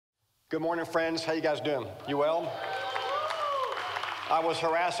Good morning, friends. How you guys doing? You well? I was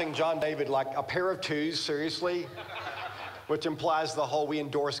harassing John David like a pair of twos, seriously, which implies the whole we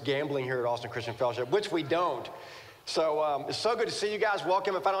endorse gambling here at Austin Christian Fellowship, which we don't. So it's so good to see you guys.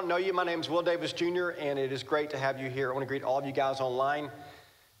 Welcome. If I don't know you, my name is Will Davis Jr., and it is great to have you here. I want to greet all of you guys online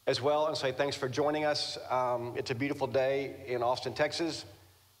as well and say thanks for joining us. It's a beautiful day in Austin, Texas,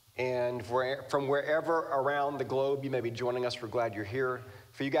 and from wherever around the globe you may be joining us, we're glad you're here.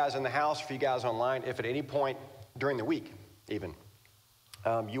 For you guys in the house, for you guys online, if at any point during the week even,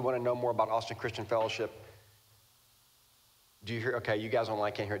 you want to know more about Austin Christian Fellowship, do you hear, okay, you guys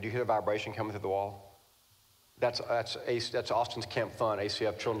online can't hear it. Do you hear the vibration coming through the wall? That's Austin's Camp Fun,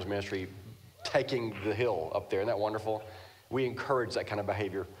 ACF Children's Ministry, taking the hill up there. Isn't that wonderful? We encourage that kind of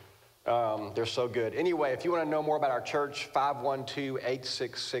behavior. They're so good. Anyway, if you want to know more about our church,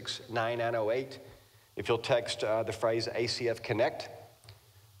 512-866-9908. If you'll text the phrase ACF Connect,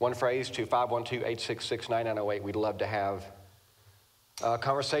 one phrase to 512-866-9908. We'd love to have a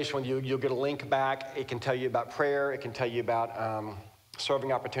conversation with you. You'll get a link back. It can tell you about prayer. It can tell you about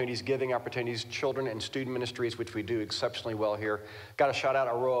serving opportunities, giving opportunities, children and student ministries, which we do exceptionally well here. Got to shout out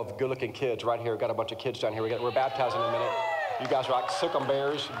a row of good-looking kids right here. Got a bunch of kids down here. We're baptizing in a minute. You guys are like, sick 'em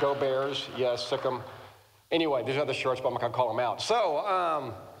Bears, go Bears. Yes, sick 'em. Anyway, there's other shirts, but I'm not going to call them out.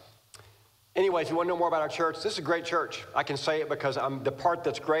 So, anyway, if you want to know more about our church, this is a great church. I can say it because the part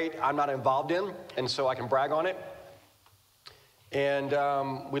that's great I'm not involved in, and so I can brag on it. And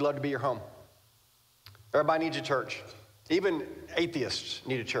we'd love to be your home. Everybody needs a church. Even atheists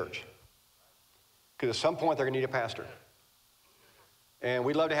need a church. Because at some point they're going to need a pastor. And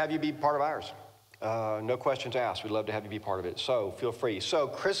we'd love to have you be part of ours. No questions asked. We'd love to have you be part of it. So feel free. So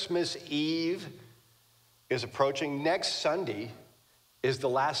Christmas Eve is approaching. Next Sunday is the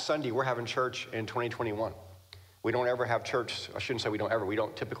last Sunday we're having church in 2021. We don't ever have church. I shouldn't say we don't ever. We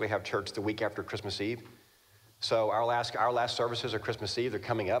don't typically have church the week after Christmas Eve. So our last services are Christmas Eve. They're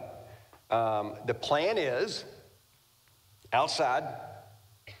coming up. The plan is outside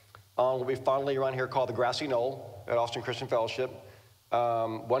on what we fondly around here call the Grassy Knoll at Austin Christian Fellowship.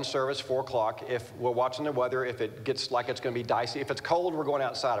 One service, 4 o'clock. If we're watching the weather, if it gets like it's going to be dicey, if it's cold, we're going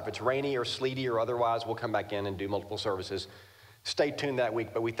outside. If it's rainy or sleety or otherwise, we'll come back in and do multiple services. Stay tuned that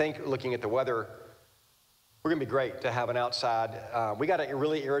week. But we think, looking at the weather, we're going to be great to have an outside. We got to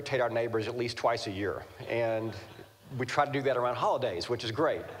really irritate our neighbors at least twice a year. And we try to do that around holidays, which is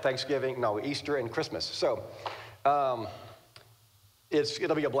great. Easter and Christmas. So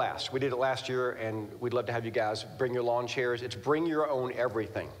it'll be a blast. We did it last year, and we'd love to have you guys bring your lawn chairs. It's bring your own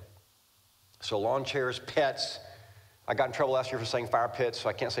everything. So lawn chairs, pets. I got in trouble last year for saying fire pits, so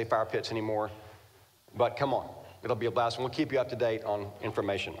I can't say fire pits anymore. But come on. It'll be a blast, and we'll keep you up to date on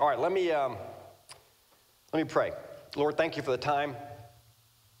information. All right, let me pray. Lord, thank you for the time.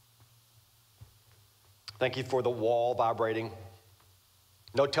 Thank you for the wall vibrating.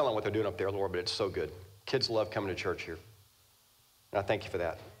 No telling what they're doing up there, Lord, but it's so good. Kids love coming to church here. And I thank you for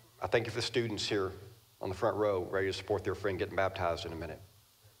that. I thank you for the students here on the front row ready to support their friend getting baptized in a minute.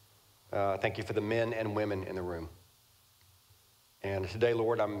 Thank you for the men and women in the room. And today,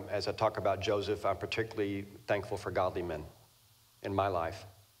 Lord, as I talk about Joseph, I'm particularly thankful for godly men in my life.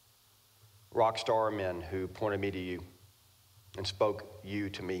 Rock star men who pointed me to you and spoke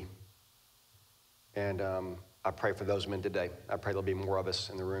you to me. And I pray for those men today. I pray there'll be more of us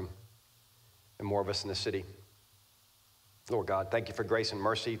in the room and more of us in the city. Lord God, thank you for grace and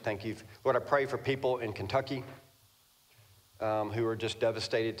mercy. Thank you. Lord, I pray for people in Kentucky who are just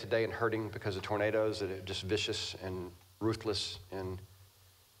devastated today and hurting because of tornadoes that are just vicious and ruthless, and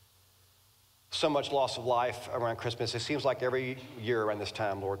so much loss of life around Christmas. It seems like every year around this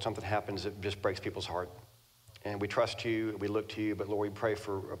time, Lord, something happens that just breaks people's heart. And we trust you, we look to you, but Lord, we pray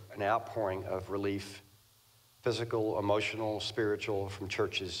for an outpouring of relief, physical, emotional, spiritual, from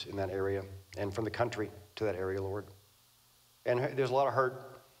churches in that area and from the country to that area, Lord. And there's a lot of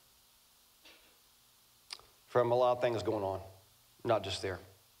hurt from a lot of things going on, not just there.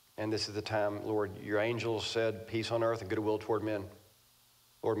 And this is the time, Lord, your angels said peace on earth and goodwill toward men.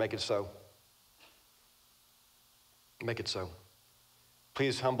 Lord, make it so. Make it so.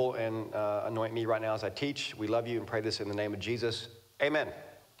 Please humble and anoint me right now as I teach. We love you and pray this in the name of Jesus. Amen.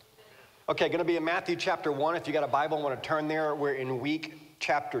 Okay, going to be in Matthew chapter 1. If you got a Bible, I want to turn there. We're in week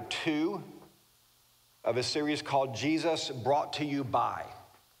chapter 2 of a series called Jesus Brought to You By.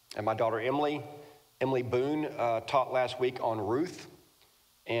 And my daughter Emily Boone taught last week on Ruth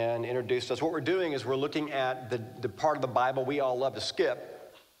and introduced us. What we're doing is we're looking at the part of the Bible we all love to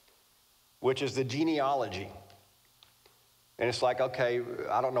skip, which is the genealogy. And it's like, okay,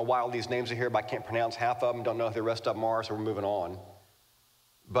 I don't know why all these names are here, but I can't pronounce half of them, don't know who the rest of them are, so we're moving on.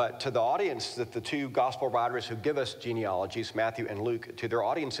 But to the audience, that the two gospel writers who give us genealogies, Matthew and Luke, to their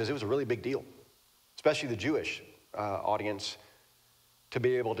audiences, it was a really big deal, especially the Jewish audience, to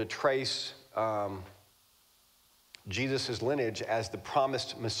be able to trace Jesus' lineage as the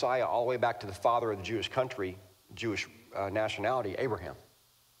promised Messiah all the way back to the father of the Jewish country, Jewish nationality, Abraham.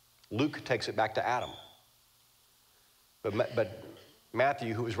 Luke takes it back to Adam. But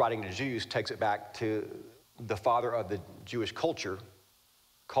Matthew, who was writing to Jews, takes it back to the father of the Jewish culture,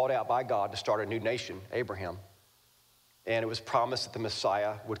 called out by God to start a new nation, Abraham. And it was promised that the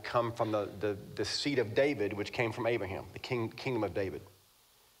Messiah would come from the seed of David, which came from Abraham, the kingdom of David.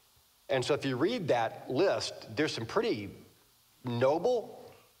 And so if you read that list, there's some pretty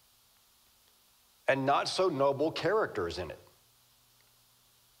noble and not so noble characters in it.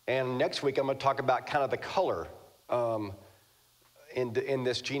 And next week, I'm going to talk about kind of the color in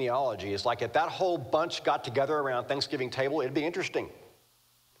this genealogy. It's like if that whole bunch got together around Thanksgiving table, it'd be interesting.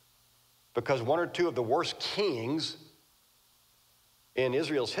 Because one or two of the worst kings in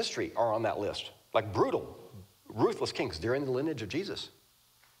Israel's history are on that list. Like brutal, ruthless kings. They're in the lineage of Jesus.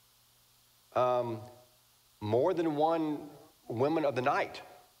 More than one woman of the night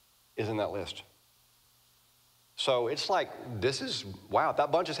is in that list. So it's like, wow, if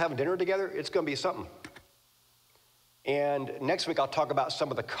that bunch is having dinner together, it's going to be something. And next week, I'll talk about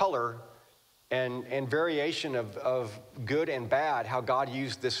some of the color and variation of good and bad, how God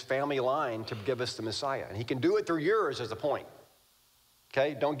used this family line to give us the Messiah. And he can do it through yours is the point.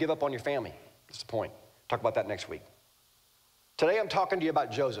 Okay, don't give up on your family. That's the point. Talk about that next week. Today, I'm talking to you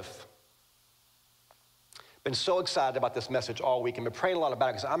about Joseph. Been so excited about this message all week and been praying a lot about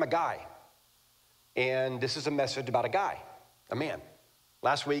it because I'm a guy. And this is a message about a guy, a man.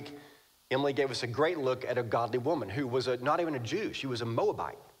 Last week, Emily gave us a great look at a godly woman who was not even a Jew. She was a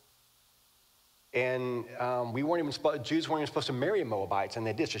Moabite. And Jews weren't even supposed to marry Moabites, and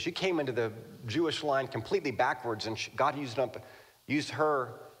they did. So she came into the Jewish line completely backwards, and God used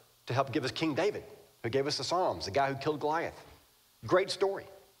her to help give us King David, who gave us the Psalms, the guy who killed Goliath. Great story.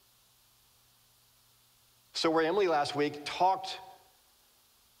 So where Emily last week talked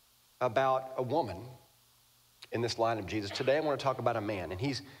about a woman in this line of Jesus, today I want to talk about a man,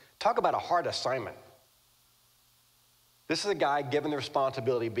 and talk about a hard assignment. This is a guy given the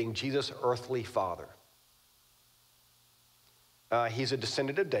responsibility of being Jesus' earthly father. He's a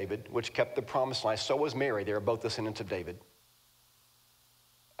descendant of David, which kept the promised line. So was Mary. They were both descendants of David.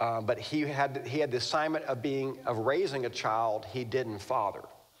 But he had the assignment of raising a child he didn't father.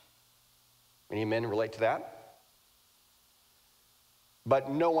 Any men relate to that? But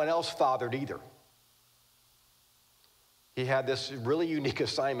no one else fathered either. He had this really unique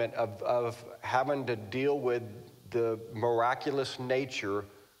assignment of having to deal with the miraculous nature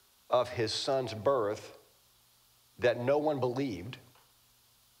of his son's birth that no one believed.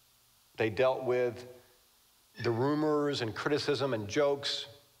 They dealt with the rumors and criticism and jokes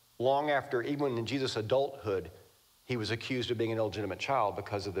long after, even in Jesus' adulthood, he was accused of being an illegitimate child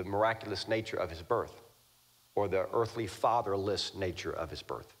because of the miraculous nature of his birth, or the earthly fatherless nature of his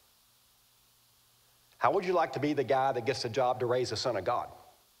birth. How would you like to be the guy that gets the job to raise the Son of God?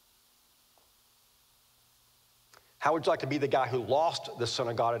 How would you like to be the guy who lost the Son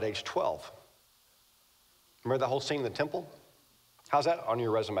of God at age 12? Remember that whole scene in the temple? How's that on your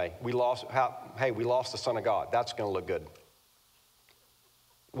resume? We lost the Son of God. That's going to look good.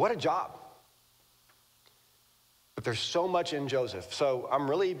 What a job. But there's so much in Joseph. So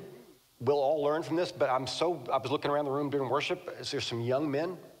we'll all learn from this, but I was looking around the room during worship. There's some young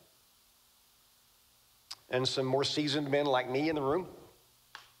men and some more seasoned men like me in the room.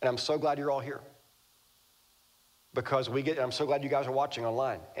 And I'm so glad you're all here. Because I'm so glad you guys are watching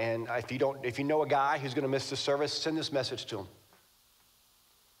online. And if you know a guy who's going to miss this service, send this message to him.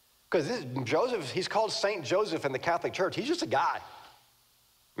 Because Joseph, he's called Saint Joseph in the Catholic Church. He's just a guy.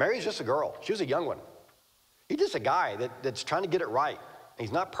 Mary's just a girl. She was a young one. He's just a guy that's trying to get it right.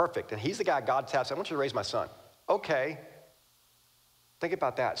 He's not perfect. And he's the guy God taps. I want you to raise my son. Okay. Think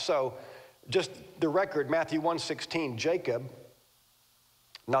about that. So just the record, Matthew 1:16, Jacob,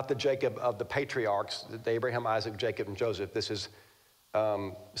 not the Jacob of the patriarchs, Abraham, Isaac, Jacob, and Joseph. This is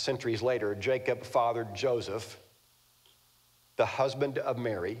centuries later. Jacob fathered Joseph, the husband of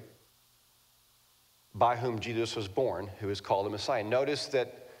Mary, by whom Jesus was born, who is called the Messiah. Notice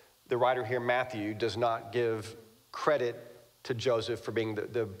that the writer here, Matthew, does not give credit to Joseph for being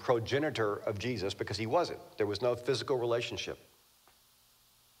the progenitor of Jesus, because he wasn't. There was no physical relationship.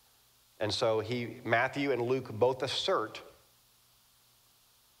 And so Matthew and Luke both assert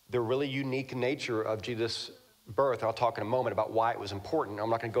the really unique nature of Jesus' birth. I'll talk in a moment about why it was important. I'm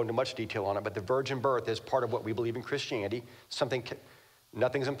not going to go into much detail on it, but the virgin birth is part of what we believe in Christianity, something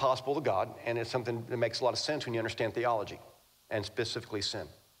Nothing's impossible to God, and it's something that makes a lot of sense when you understand theology, and specifically sin.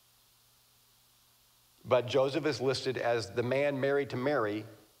 But Joseph is listed as the man married to Mary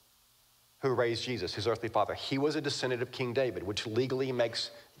who raised Jesus, his earthly father. He was a descendant of King David, which legally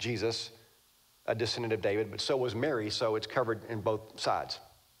makes Jesus a descendant of David, but so was Mary, so it's covered in both sides.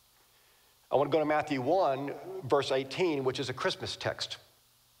 I want to go to Matthew 1, verse 18, which is a Christmas text.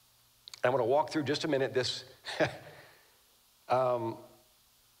 I want to walk through just a minute this,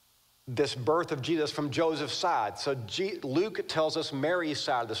 this birth of Jesus from Joseph's side. So Luke tells us Mary's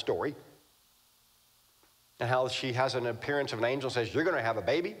side of the story, and how she has an appearance of an angel and says, you're going to have a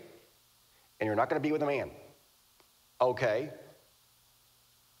baby, and you're not going to be with a man. Okay.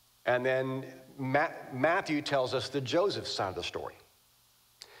 And then Matthew tells us the Joseph side of the story,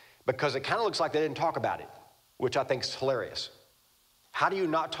 because it kind of looks like they didn't talk about it, which I think is hilarious. How do you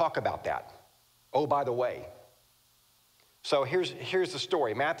not talk about that? Oh, by the way. So here's the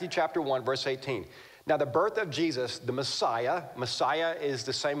story. Matthew chapter 1, verse 18. Now the birth of Jesus, the Messiah is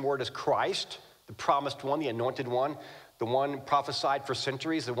the same word as Christ, the promised one, the anointed one, the one prophesied for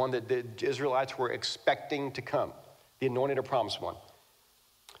centuries, the one that the Israelites were expecting to come, the anointed or promised one.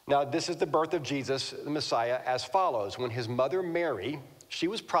 Now, this is the birth of Jesus, the Messiah, as follows. When his mother Mary, she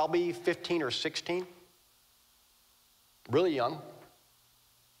was probably 15 or 16, really young,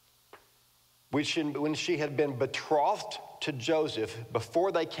 when she had been betrothed to Joseph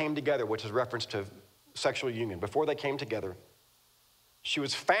before they came together, which is reference to sexual union, before they came together, she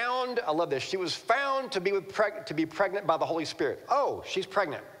was found, I love this, she was found to be pregnant by the Holy Spirit. Oh, she's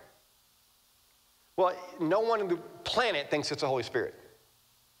pregnant. Well, no one on the planet thinks it's the Holy Spirit,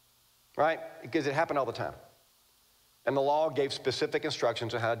 right? Because it happened all the time. And the law gave specific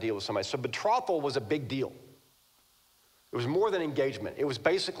instructions on how to deal with somebody. So betrothal was a big deal. It was more than engagement. It was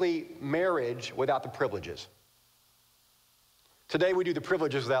basically marriage without the privileges. Today we do the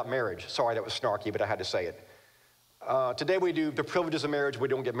privileges without marriage. Sorry, that was snarky, but I had to say it. Today we do the privileges of marriage, we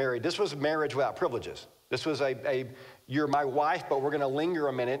don't get married. This was marriage without privileges. This was you're my wife, but we're gonna linger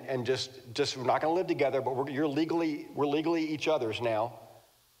a minute and just we're not gonna live together, but we're legally each other's now.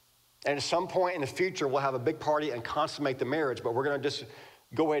 And at some point in the future, we'll have a big party and consummate the marriage, but we're gonna just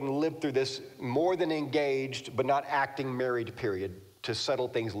go ahead and live through this more than engaged, but not acting married period to settle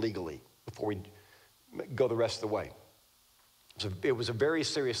things legally before we go the rest of the way. So it was a very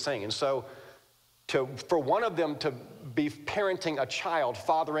serious thing. And so for one of them to be parenting a child,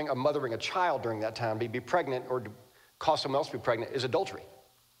 mothering a child during that time, be pregnant or to cause someone else to be pregnant is adultery.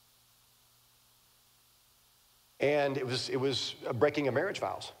 And it was a breaking of marriage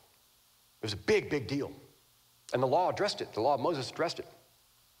vows. It was a big, big deal. And the law addressed it. The law of Moses addressed it.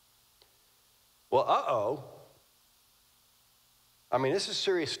 Well, I mean, this is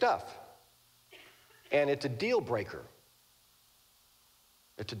serious stuff. And it's a deal breaker.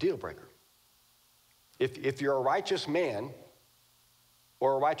 It's a deal breaker. If you're a righteous man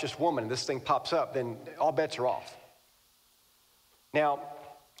or a righteous woman and this thing pops up, then all bets are off. Now,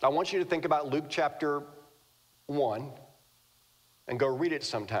 I want you to think about Luke chapter 1 and go read it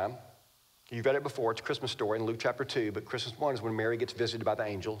sometime. You've read it before. It's a Christmas story in Luke chapter 2, but Christmas 1 is when Mary gets visited by the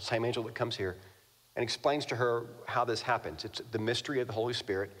angel, same angel that comes here, and explains to her how this happens. It's the mystery of the Holy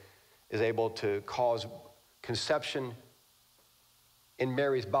Spirit is able to cause conception in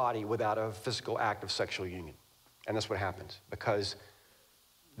Mary's body without a physical act of sexual union. And that's what happens, because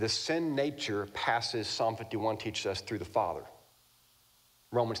the sin nature passes, Psalm 51 teaches us, through the Father.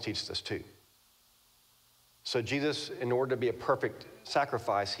 Romans teaches us too. So Jesus, in order to be a perfect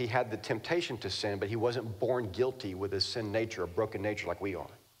sacrifice, he had the temptation to sin, but he wasn't born guilty with a sin nature, a broken nature like we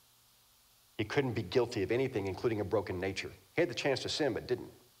are. He couldn't be guilty of anything, including a broken nature. He had the chance to sin, but didn't.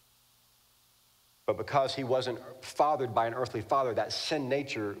 But because he wasn't fathered by an earthly father, that sin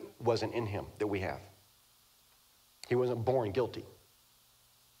nature wasn't in him that we have. He wasn't born guilty.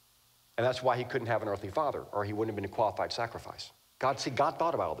 And that's why he couldn't have an earthly father, or he wouldn't have been a qualified sacrifice. God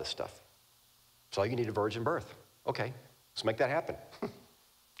thought about all this stuff. So you need a virgin birth. Okay, let's make that happen.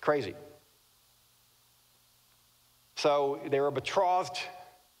 Crazy. So they were betrothed.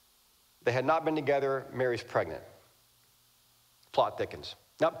 They had not been together. Mary's pregnant. Plot thickens.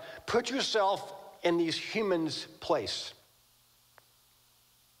 Now, put yourself in these humans' place.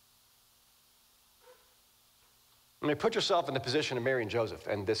 I mean, put yourself in the position of Mary and Joseph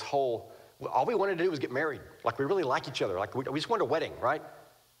and this whole, all we wanted to do was get married. Like we really like each other. Like we just wanted a wedding, right?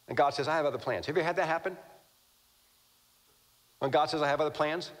 And God says, I have other plans. Have you had that happen? When God says, I have other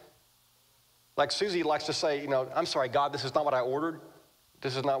plans? Like Susie likes to say, I'm sorry, God, this is not what I ordered.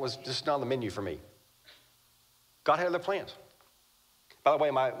 This is not on the menu for me. God had other plans. By the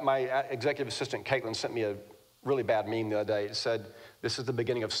way, my executive assistant, Caitlin, sent me a really bad meme the other day. It said, This is the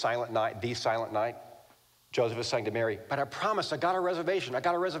beginning of Silent Night, the Silent Night. Joseph is saying to Mary, but I promised, I got a reservation.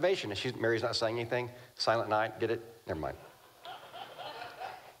 And Mary's not saying anything. Silent Night, get it? Never mind.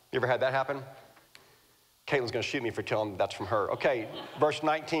 You ever had that happen? Caitlin's gonna shoot me for telling that's from her. Okay, verse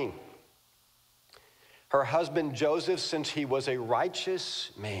 19. Her husband Joseph, since he was a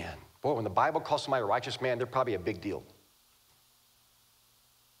righteous man. Boy, when the Bible calls somebody a righteous man, they're probably a big deal.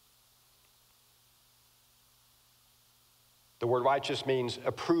 The word righteous means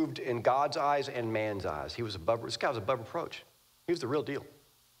approved in God's eyes and man's eyes. This guy was above reproach. He was the real deal.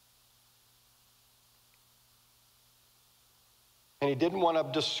 And he didn't want to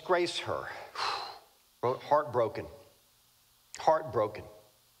disgrace her. Heartbroken.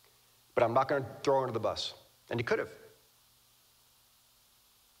 But I'm not going to throw her under the bus. And he could have.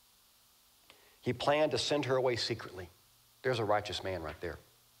 He planned to send her away secretly. There's a righteous man right there.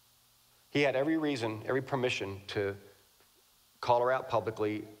 He had every reason, every permission to call her out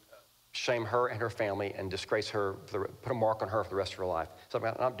publicly, shame her and her family, and disgrace her, put a mark on her for the rest of her life. So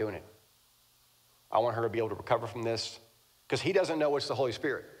I'm not doing it. I want her to be able to recover from this, because he doesn't know it's the Holy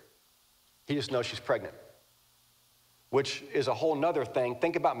Spirit. He just knows she's pregnant, which is a whole nother thing.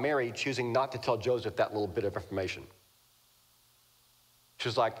 Think about Mary choosing not to tell Joseph that little bit of information.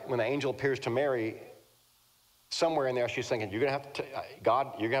 She's like, when the angel appears to Mary, somewhere in there she's thinking, you're gonna have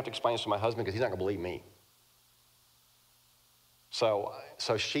to explain this to my husband because he's not gonna believe me. So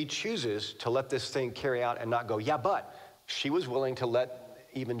she chooses to let this thing carry out and not go, yeah, but she was willing to let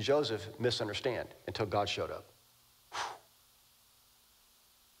even Joseph misunderstand until God showed up.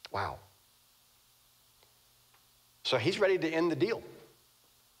 Wow. So he's ready to end the deal.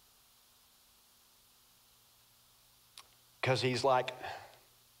 Because he's like,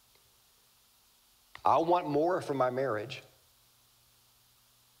 I want more from my marriage.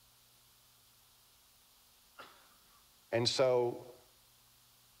 And so,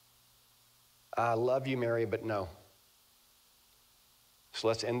 I love you, Mary, but no. So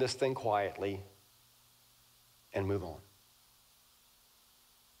let's end this thing quietly and move on.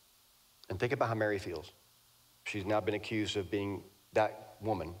 And think about how Mary feels. She's now been accused of being that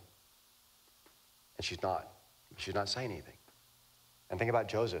woman, and she's not saying anything. And think about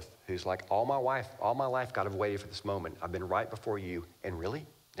Joseph, who's like, all my life, God, I've waited for this moment. I've been right before you, and really?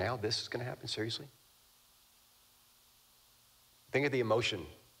 Now this is gonna happen, seriously? Think of the emotion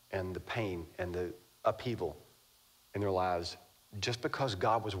and the pain and the upheaval in their lives just because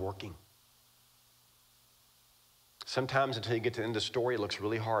God was working. Sometimes until you get to the end of the story, it looks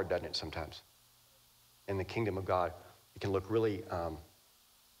really hard, doesn't it, sometimes? In the kingdom of God, it can look really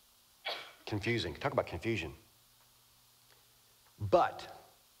confusing. Talk about confusion. But,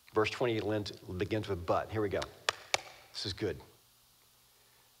 verse 20 begins with but. Here we go. This is good.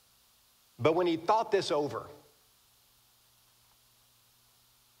 But when he thought this over,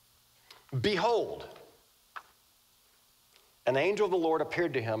 behold, an angel of the Lord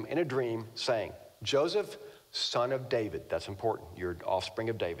appeared to him in a dream, saying, Joseph, son of David, that's important, you're offspring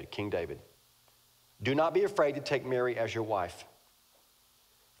of David, King David, do not be afraid to take Mary as your wife,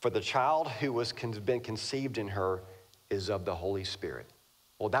 for the child who has been conceived in her is of the Holy Spirit.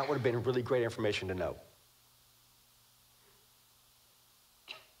 Well, that would have been really great information to know.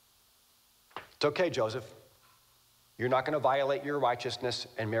 It's okay, Joseph. You're not going to violate your righteousness,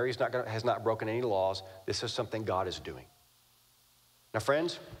 and Mary has not broken any laws. This is something God is doing. Now,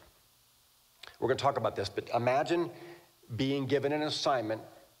 friends, we're going to talk about this, but imagine being given an assignment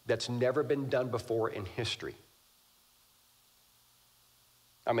that's never been done before in history.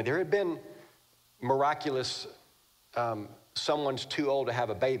 I mean, there had been miraculous, someone's too old to have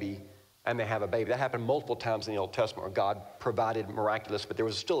a baby, and they have a baby. That happened multiple times in the Old Testament where God provided miraculous, but there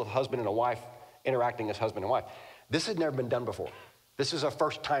was still a husband and a wife interacting as husband and wife. This had never been done before. This is a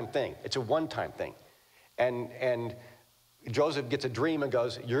first-time thing. It's a one-time thing. And Joseph gets a dream and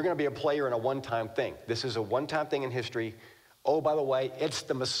goes, you're going to be a player in a one-time thing. This is a one-time thing in history. Oh, by the way, it's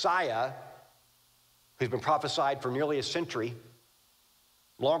the Messiah who's been prophesied for nearly a century,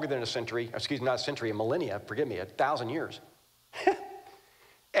 longer than a century, excuse me, not a century, a millennia, forgive me, 1,000 years.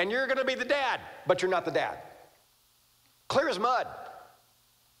 And you're going to be the dad, but you're not the dad. Clear as mud.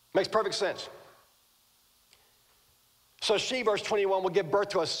 Makes perfect sense. So she, verse 21, will give birth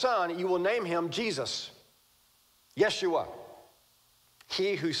to a son. You will name him Jesus. Yeshua.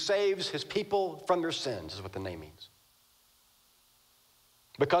 He who saves his people from their sins is what the name means.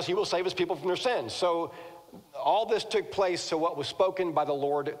 Because he will save his people from their sins. So all this took place so what was spoken by the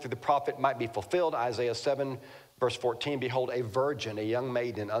Lord through the prophet might be fulfilled. Isaiah 7, verse 14, behold, a virgin, a young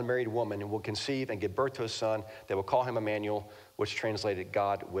maiden, an unmarried woman, will conceive and give birth to a son. They will call him Emmanuel, which translated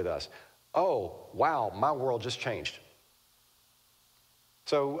God with us. Oh, wow, my world just changed.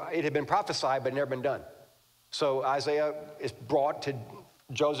 So it had been prophesied, but never been done. So Isaiah is brought to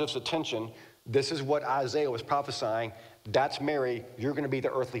Joseph's attention. This is what Isaiah was prophesying. That's Mary. You're going to be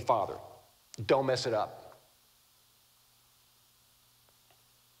the earthly father. Don't mess it up.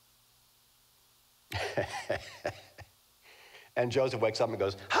 And Joseph wakes up and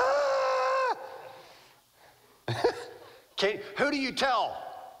goes, ah! Who do you tell?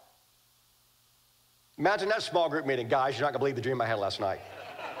 Imagine that small group meeting. Guys, you're not going to believe the dream I had last night.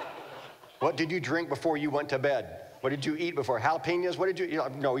 What did you drink before you went to bed? What did you eat before? Jalapenos? What did you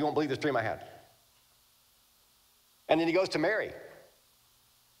no, you won't believe this dream I had. And then he goes to Mary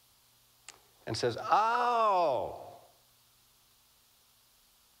and says, oh.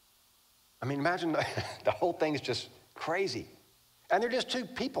 I mean, imagine the whole thing's just crazy. And they're just two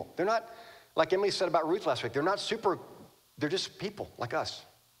people. They're not, like Emily said about Ruth last week, they're not super, they're just people like us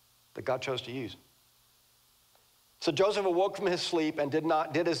that God chose to use. So Joseph awoke from his sleep and did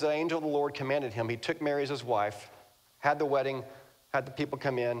as the angel of the Lord commanded him. He took Mary as his wife, had the wedding, had the people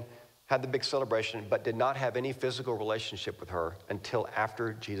come in, had the big celebration, but did not have any physical relationship with her until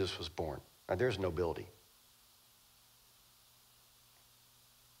after Jesus was born. Now, there's nobility.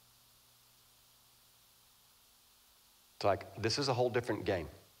 It's like, this is a whole different game.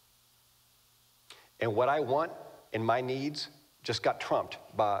 And what I want and my needs just got trumped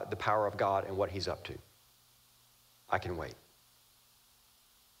by the power of God and what he's up to. I can wait.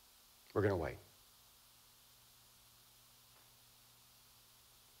 We're going to wait.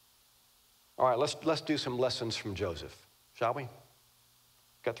 All right, let's do some lessons from Joseph, shall we?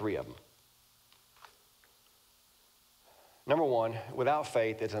 Got 3 of them. Number 1, without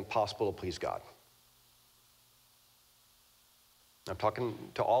faith, it's impossible to please God. I'm talking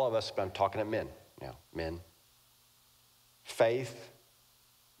to all of us, but I'm talking to men now. Men. Faith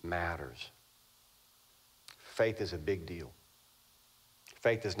matters. Faith is a big deal.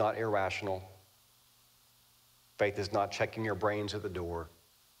 Faith is not irrational. Faith is not checking your brains at the door.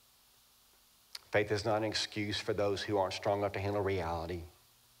 Faith is not an excuse for those who aren't strong enough to handle reality.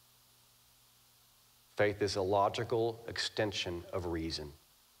 Faith is a logical extension of reason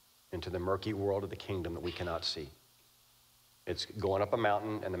into the murky world of the kingdom that we cannot see. It's going up a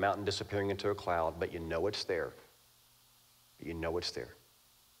mountain and the mountain disappearing into a cloud, but you know it's there. You know it's there.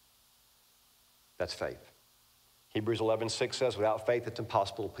 That's faith. Hebrews 11:6 says, without faith, it's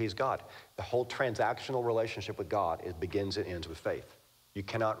impossible to please God. The whole transactional relationship with God, it begins and ends with faith. You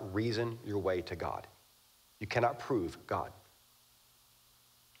cannot reason your way to God. You cannot prove God.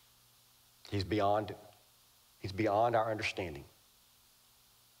 He's beyond our understanding.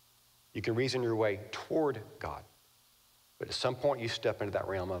 You can reason your way toward God. But at some point, you step into that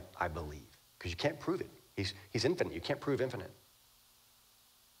realm of, I believe. Because you can't prove it. He's infinite. You can't prove infinite.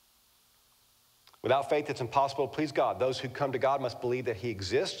 Without faith, it's impossible to please God. Those who come to God must believe that he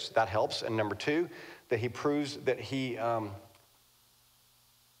exists. That helps. And number 2, that he proves that he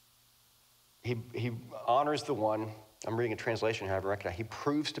honors the one. I'm reading a translation here. I haven't recognized. He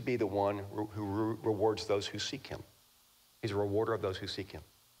proves to be the one who rewards those who seek him. He's a rewarder of those who seek him.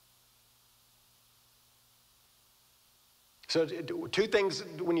 So 2 things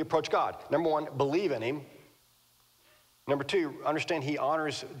when you approach God. Number 1, believe in him. Number 2, understand he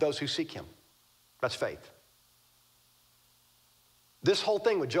honors those who seek him. That's faith. This whole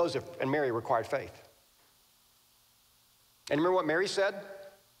thing with Joseph and Mary required faith. And remember what Mary said?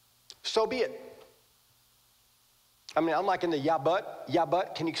 So be it. I mean, I'm like in the yeah, but.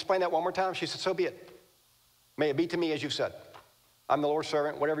 Can you explain that one more time? She said, so be it. May it be to me as you've said. I'm the Lord's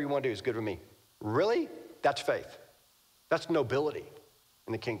servant. Whatever you want to do is good with me. Really? That's faith. That's nobility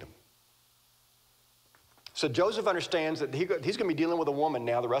in the kingdom. So Joseph understands that he's going to be dealing with a woman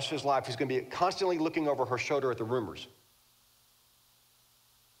now the rest of his life. He's going to be constantly looking over her shoulder at the rumors.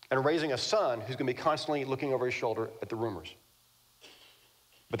 And raising a son who's going to be constantly looking over his shoulder at the rumors.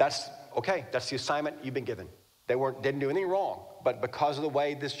 But that's okay. That's the assignment you've been given. They didn't do anything wrong. But because of the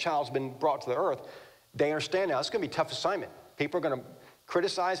way this child's been brought to the earth, they understand now it's going to be a tough assignment. People are going to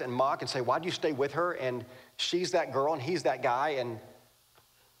criticize and mock and say, why'd you stay with her? And she's that girl and he's that guy.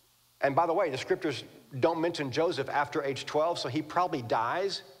 And by the way, the scriptures don't mention Joseph after age 12, so he probably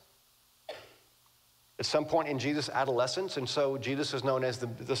dies at some point in Jesus' adolescence. And so Jesus is known as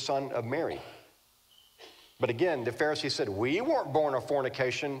the son of Mary. But again, the Pharisees said, we weren't born of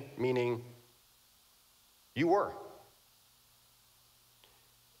fornication, meaning you were.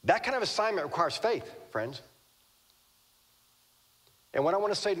 That kind of assignment requires faith, friends. And what I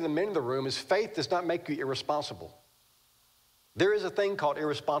want to say to the men in the room is faith does not make you irresponsible. There is a thing called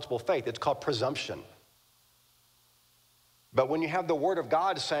irresponsible faith. It's called presumption. But when you have the word of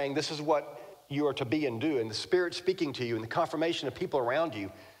God saying this is what you are to be and do, and the Spirit speaking to you, and the confirmation of people around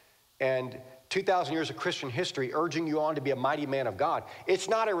you, and 2,000 years of Christian history urging you on to be a mighty man of God, it's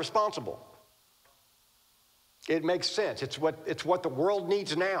not irresponsible. It makes sense. It's what the world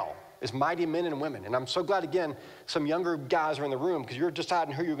needs now, is mighty men and women. And I'm so glad, again, some younger guys are in the room, because you're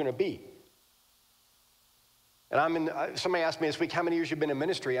deciding who you're going to be. And somebody asked me this week, how many years you've been in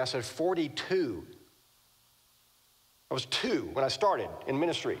ministry? I said, 42. I was 2 when I started in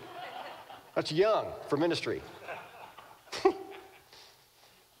ministry. That's young for ministry.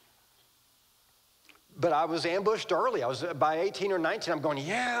 But I was ambushed early. By 18 or 19, I'm going,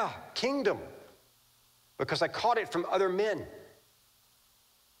 yeah, kingdom. Because I caught it from other men.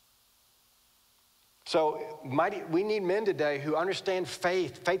 So we need men today who understand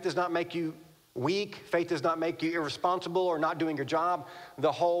faith. Faith does not make you weak. Faith does not make you irresponsible or not doing your job.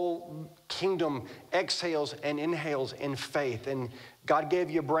 The whole kingdom exhales and inhales in faith. And God gave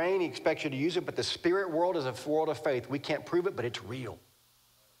you a brain. He expects you to use it. But the spirit world is a world of faith. We can't prove it, but it's real.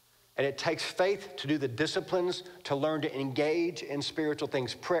 And it takes faith to do the disciplines, to learn to engage in spiritual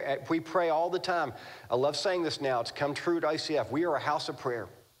things. We pray all the time. I love saying this now. It's come true to ICF. We are a house of prayer.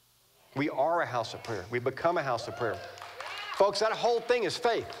 We are a house of prayer. We become a house of prayer. Folks, that whole thing is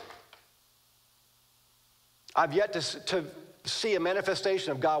faith. I've yet to see a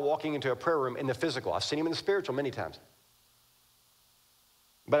manifestation of God walking into a prayer room in the physical. I've seen him in the spiritual many times.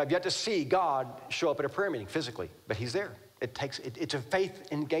 But I've yet to see God show up at a prayer meeting physically. But he's there. It's a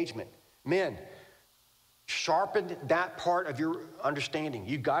faith engagement. Men, sharpen that part of your understanding.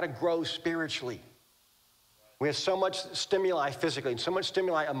 You've got to grow spiritually. We have so much stimuli physically and so much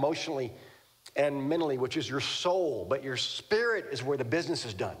stimuli emotionally and mentally, which is your soul. But your spirit is where the business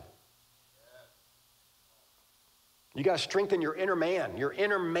is done. You got to strengthen your inner man. Your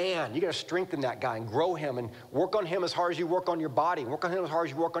inner man, you got to strengthen that guy and grow him and work on him as hard as you work on your body. Work on him as hard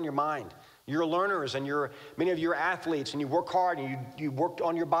as you work on your mind. You're learners and many of you are athletes and you work hard and you work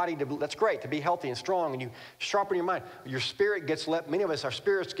on your body. That's great, to be healthy and strong, and you sharpen your mind. Your spirit gets left, many of us, our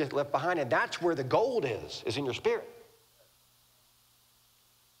spirits get left behind, and that's where the gold is in your spirit.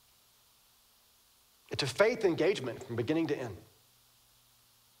 It's a faith engagement from beginning to end.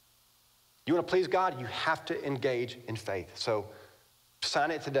 You want to please God, you have to engage in faith. So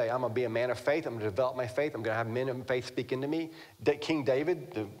sign it today. I'm going to be a man of faith. I'm going to develop my faith. I'm going to have men of faith speak into me. King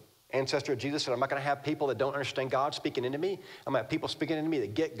David, the ancestor of Jesus, said, I'm not going to have people that don't understand God speaking into me. I'm going to have people speaking into me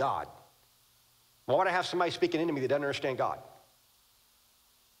that get God. Why would I have somebody speaking into me that doesn't understand God?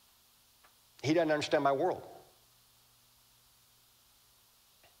 He doesn't understand my world.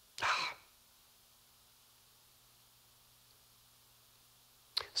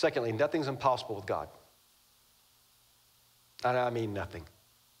 Secondly, nothing's impossible with God. And I mean nothing.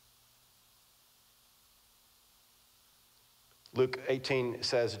 Luke 18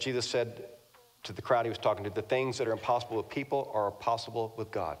 says, Jesus said to the crowd he was talking to, the things that are impossible with people are possible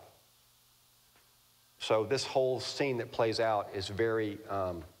with God. So this whole scene that plays out is very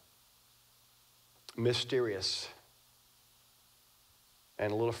mysterious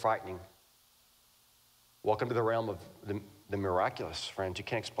and a little frightening. Welcome to the realm of the miraculous, friends. You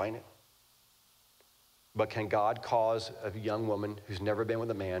can't explain it. But can God cause a young woman who's never been with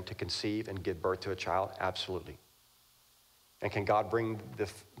a man to conceive and give birth to a child? Absolutely. And can God bring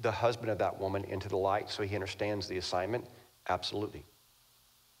the husband of that woman into the light so he understands the assignment? Absolutely.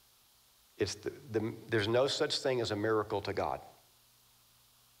 There's no such thing as a miracle to God.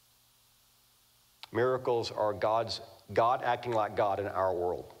 Miracles are God acting like God in our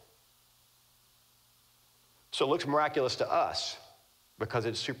world. So it looks miraculous to us because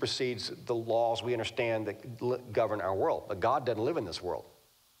it supersedes the laws we understand that govern our world. But God doesn't live in this world.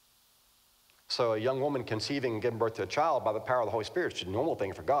 So a young woman conceiving and giving birth to a child by the power of the Holy Spirit is just a normal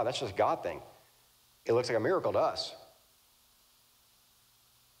thing for God. That's just a God thing. It looks like a miracle to us.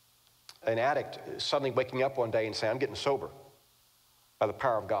 An addict suddenly waking up one day and saying, I'm getting sober by the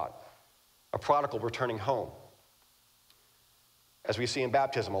power of God. A prodigal returning home. As we see in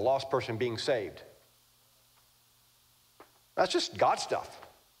baptism, a lost person being saved. That's just God stuff.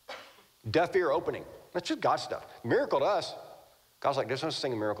 Deaf ear opening. That's just God stuff. Miracle to us. God's like, there's no such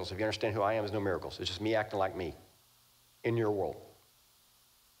thing as miracles. If you understand who I am, there's no miracles. It's just me acting like me in your world.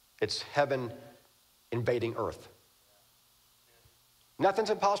 It's heaven invading earth. Nothing's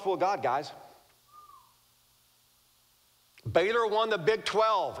impossible with God, guys. Baylor won the Big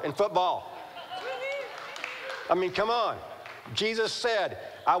 12 in football. I mean, come on. Jesus said,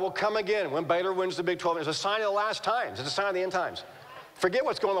 I will come again when Baylor wins the Big 12. It's a sign of the last times. It's a sign of the end times. Forget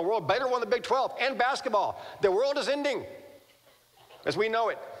what's going on in the world. Baylor won the Big 12 and basketball. The world is ending as we know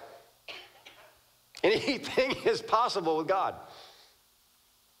it. Anything is possible with God.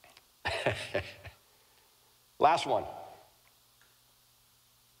 Last one.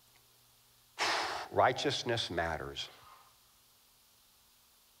 Righteousness matters.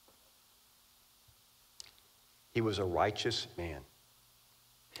 He was a righteous man.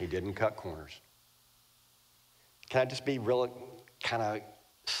 He didn't cut corners. Can I just be real, kind of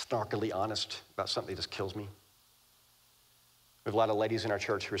snarkily honest about something that just kills me? We have a lot of ladies in our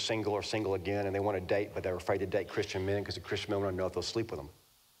church who are single or single again, and they want to date, but they're afraid to date Christian men because the Christian men want to know if they'll sleep with them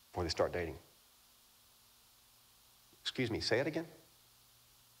before they start dating. Excuse me, say it again?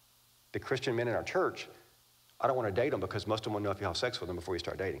 The Christian men in our church, I don't want to date them because most of them want to know if you have sex with them before you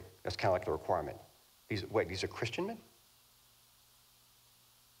start dating. That's kind of like the requirement. These are Christian men?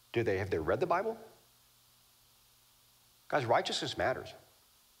 Have they read the Bible? Guys, righteousness matters.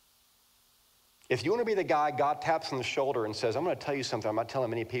 If you want to be the guy God taps on the shoulder and says, I'm going to tell you something I'm not telling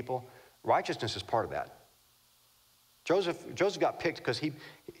many people, righteousness is part of that. Joseph got picked because he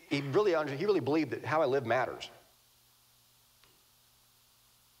really believed that how I live matters.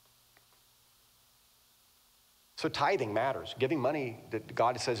 So tithing matters. Giving money that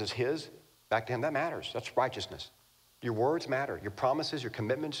God says is his back to him, that matters. That's righteousness. Your words matter. Your promises, your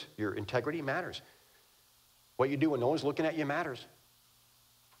commitments, your integrity matters. What you do when no one's looking at you matters.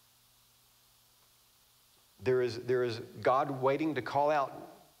 There is God waiting to call out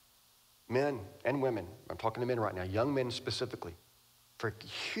men and women. I'm talking to men right now, young men specifically, for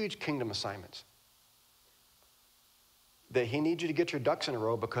huge kingdom assignments. That he needs you to get your ducks in a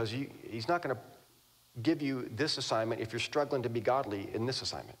row because he's not going to give you this assignment if you're struggling to be godly in this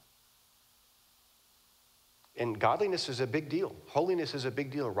assignment. And godliness is a big deal. Holiness is a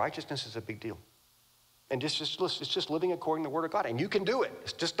big deal. Righteousness is a big deal. And it's just living according to the Word of God. And you can do it.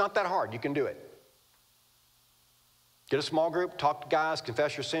 It's just not that hard. You can do it. Get a small group, talk to guys,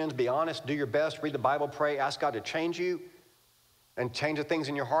 confess your sins, be honest, do your best, read the Bible, pray, ask God to change you and change the things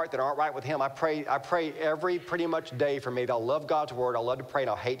in your heart that aren't right with him. I pray every pretty much day for me that I'll love God's Word, I'll love to pray, and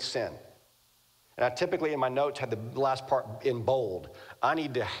I'll hate sin. And I typically in my notes had the last part in bold. I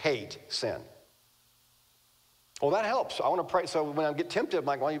need to hate sin. Well, that helps. I want to pray. So when I get tempted, I'm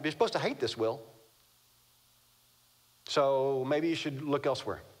like, well, you're supposed to hate this, Will. So maybe you should look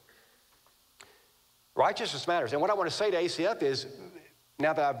elsewhere. Righteousness matters. And what I want to say to ACF is,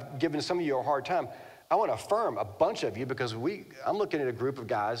 now that I've given some of you a hard time, I want to affirm a bunch of you because I'm looking at a group of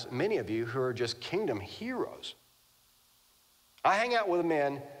guys, many of you who are just kingdom heroes. I hang out with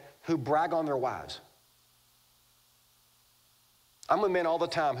men who brag on their wives. I'm with men all the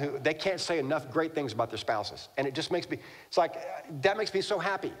time who they can't say enough great things about their spouses. And it just makes me, that makes me so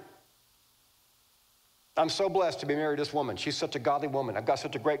happy. I'm so blessed to be married to this woman. She's such a godly woman. I've got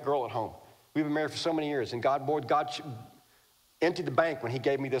such a great girl at home. We've been married for so many years. And God emptied the bank when he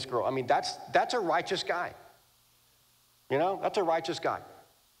gave me this girl. I mean, that's a righteous guy. You know, that's a righteous guy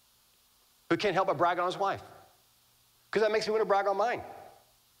who can't help but brag on his wife. Because that makes me want to brag on mine.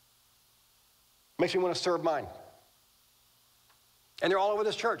 Makes me want to serve mine. And they're all over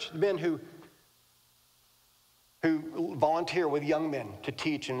this church, men who volunteer with young men to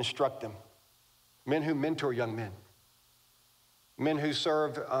teach and instruct them, men who mentor young men who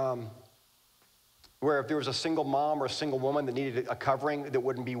serve where if there was a single mom or a single woman that needed a covering that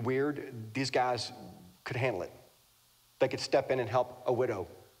wouldn't be weird, these guys could handle it. They could step in and help a widow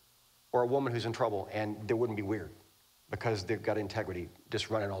or a woman who's in trouble, and they wouldn't be weird because they've got integrity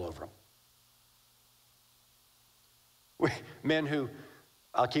just running all over them. Men who,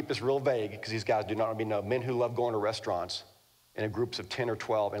 I'll keep this real vague because these guys do not want to be known, men who love going to restaurants in groups of 10 or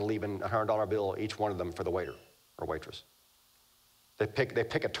 12 and leaving a $100 bill each one of them for the waiter or waitress. They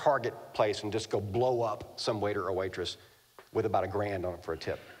pick a target place and just go blow up some waiter or waitress with about $1,000 on it for a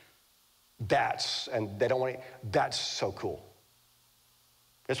tip. That's so cool.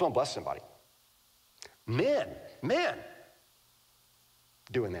 I just want to bless somebody. Men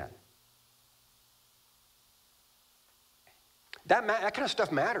doing that. That kind of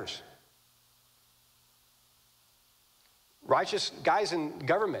stuff matters. Righteous guys in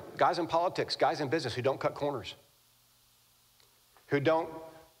government, guys in politics, guys in business who don't cut corners, who don't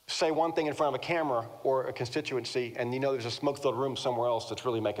say one thing in front of a camera or a constituency and you know there's a smoke-filled room somewhere else that's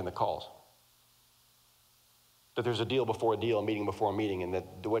really making the calls. That there's a deal before a deal, a meeting before a meeting, and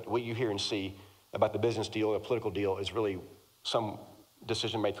that what you hear and see about the business deal or a political deal is really some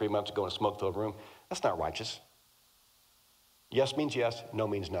decision made 3 months ago in a smoke-filled room. That's not righteous. Yes means yes, no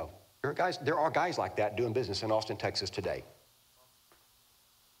means no. There are guys like that doing business in Austin, Texas today.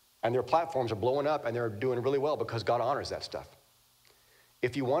 And their platforms are blowing up and they're doing really well because God honors that stuff.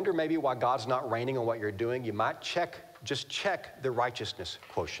 If you wonder maybe why God's not raining on what you're doing, you might just check the righteousness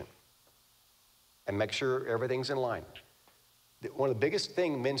quotient and make sure everything's in line. One of the biggest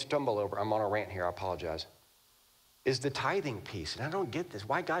things men stumble over, I'm on a rant here, I apologize, is the tithing piece. And I don't get this.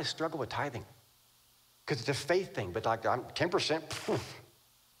 Why guys struggle with tithing? Because it's a faith thing, but like I'm 10%, poof.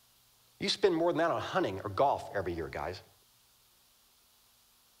 You spend more than that on hunting or golf every year, guys.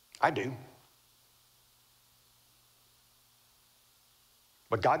 I do.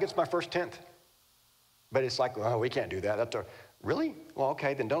 But God gets my first tenth. But it's like, oh, we can't do that. Really? Well,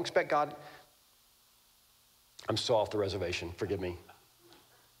 okay, then don't expect God. I'm so off the reservation, forgive me.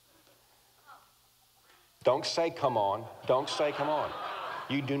 Don't say come on. Don't say come on.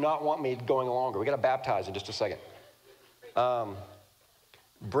 You do not want me going longer. We got to baptize in just a second.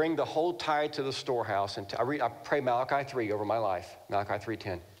 Bring the whole tithe to the storehouse. And I pray Malachi 3 over my life, Malachi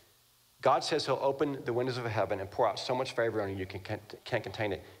 3:10. God says he'll open the windows of heaven and pour out so much favor on you, you can't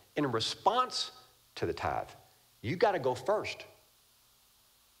contain it. In response to the tithe, you got to go first.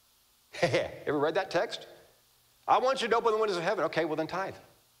 Ever read that text? I want you to open the windows of heaven. Okay, well then tithe.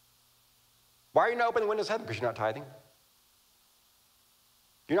 Why are you not opening the windows of heaven? Because you're not tithing.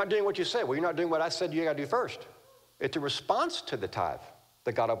 You're not doing what you said. Well, you're not doing what I said you got to do first. It's a response to the tithe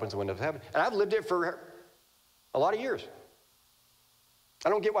that God opens the windows of heaven. And I've lived it for a lot of years. I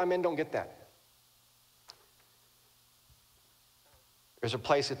don't get why men don't get that. There's a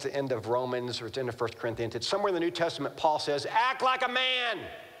place at the end of Romans or it's the end of 1 Corinthians. It's somewhere in the New Testament, Paul says, act like a man.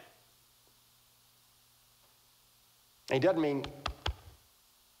 And he doesn't mean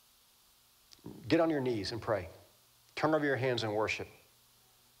get on your knees and pray. Turn over your hands and worship.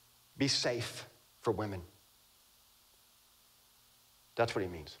 Be safe for women. That's what he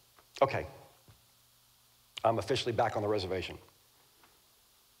means. Okay. I'm officially back on the reservation.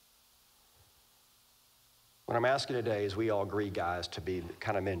 What I'm asking today is we all agree, guys, to be the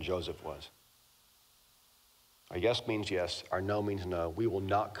kind of men Joseph was. Our yes means yes, our no means no. We will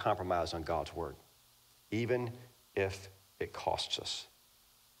not compromise on God's word, even if it costs us.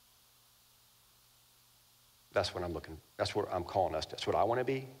 That's what I'm calling us. That's what I want to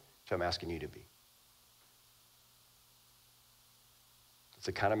be, so I'm asking you to be. It's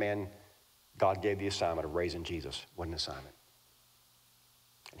the kind of man God gave the assignment of raising Jesus. What an assignment.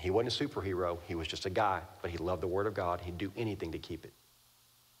 And he wasn't a superhero. He was just a guy, but he loved the word of God. He'd do anything to keep it.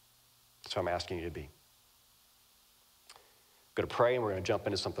 So I'm asking you to be. I'm going to pray, and we're going to jump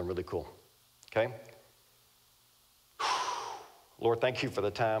into something really cool. Okay? Lord, thank you for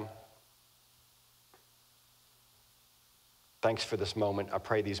the time. Thanks for this moment. I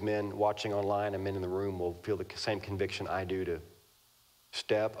pray these men watching online and men in the room will feel the same conviction I do to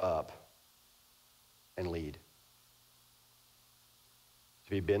step up and lead.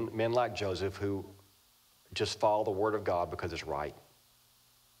 To be men like Joseph who just follow the word of God because it's right.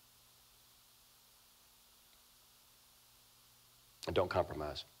 And don't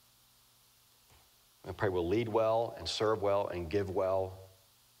compromise. I pray we'll lead well and serve well and give well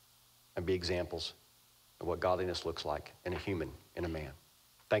and be examples of what godliness looks like in a human, in a man.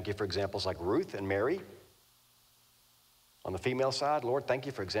 Thank you for examples like Ruth and Mary on the female side. Lord, thank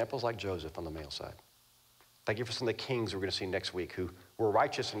you for examples like Joseph on the male side. Thank you for some of the kings we're going to see next week who were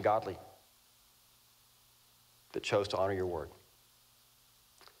righteous and godly that chose to honor your word.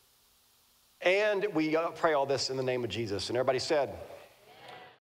 And we pray all this in the name of Jesus. And everybody said,